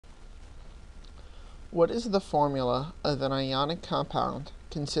What is the formula of an ionic compound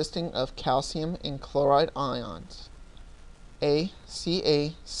consisting of calcium and chloride ions? A.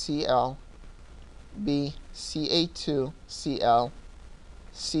 CaCl, B. Ca2Cl,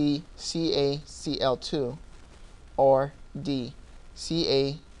 C. CaCl2, or D.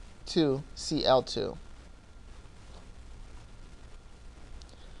 Ca2Cl2.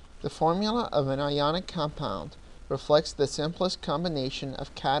 The formula of an ionic compound reflects the simplest combination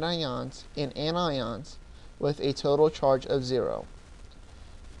of cations and anions with a total charge of 0.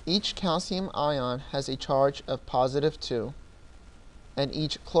 Each calcium ion has a charge of positive 2, and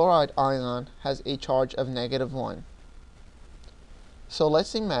each chloride ion has a charge of negative 1. So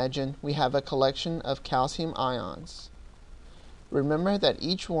let's imagine we have a collection of calcium ions. Remember that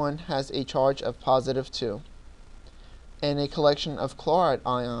each one has a charge of positive 2, and a collection of chloride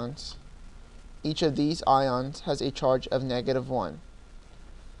ions. Each of these ions has a charge of negative 1.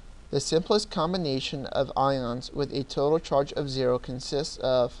 The simplest combination of ions with a total charge of 0 consists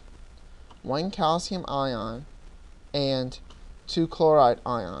of 1 calcium ion and 2 chloride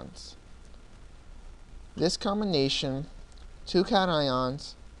ions. This combination, 2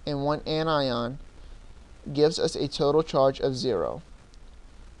 cations and 1 anion, gives us a total charge of 0.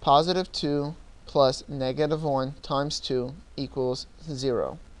 Positive 2 plus negative 1 times 2 equals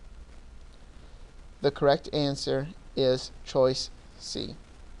 0. The correct answer is choice C.